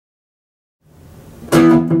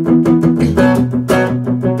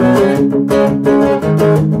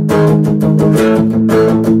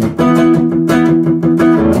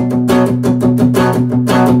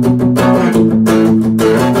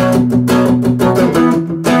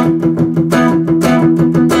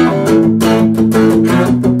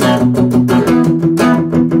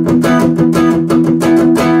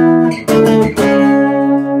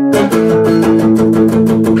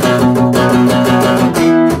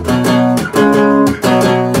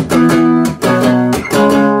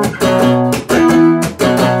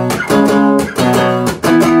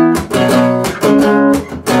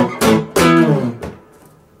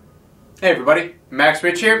Hey everybody, Max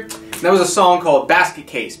Rich here. That was a song called Basket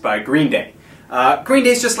Case by Green Day. Green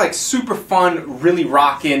Day's just like super fun, really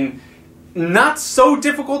rockin', not so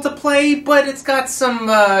difficult to play, but it's got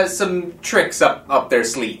some tricks up their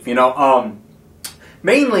sleeve, you know.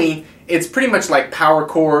 Mainly, it's pretty much like power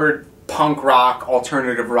chord, punk rock,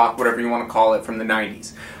 alternative rock, whatever you want to call it, from the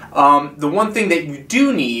 90s. The one thing that you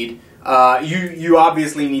do need, you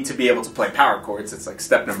obviously need to be able to play power chords. It's like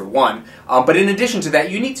step number one. But in addition to that,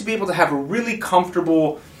 you need to be able to have a really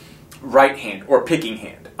comfortable right hand or picking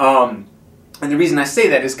hand. And the reason I say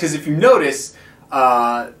that is because if you notice,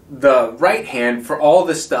 the right hand for all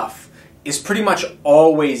this stuff is pretty much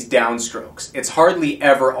always downstrokes. It's hardly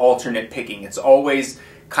ever alternate picking. It's always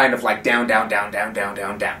kind of like down, down, down, down, down,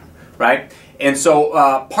 down, down, right? And so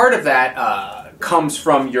part of that comes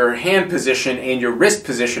from your hand position and your wrist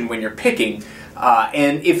position when you're picking.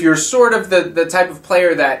 And if you're sort of the type of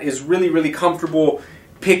player that is really, really comfortable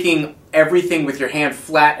picking everything with your hand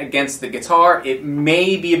flat against the guitar, it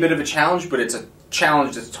may be a bit of a challenge, but it's a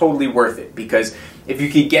challenge that's totally worth it, because if you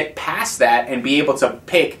could get past that and be able to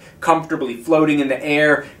pick comfortably floating in the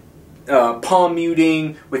air, palm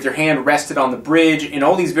muting, with your hand rested on the bridge, in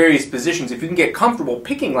all these various positions, if you can get comfortable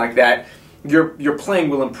picking like that, your playing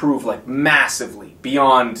will improve like massively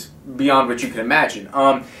beyond what you can imagine.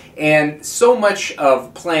 And so much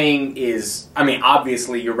of playing is, I mean,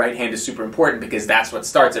 obviously your right hand is super important because that's what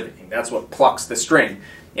starts everything. That's what plucks the string.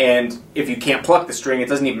 And if you can't pluck the string, it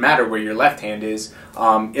doesn't even matter where your left hand is.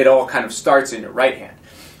 It all kind of starts in your right hand.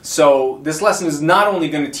 So this lesson is not only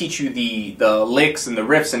going to teach you the licks and the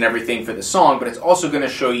riffs and everything for the song, but it's also going to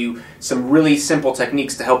show you some really simple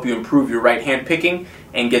techniques to help you improve your right hand picking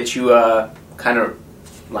and get you kind of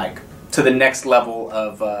like to the next level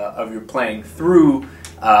of your playing through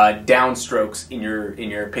downstrokes in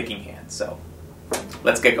your picking hand. So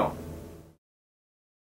let's get going.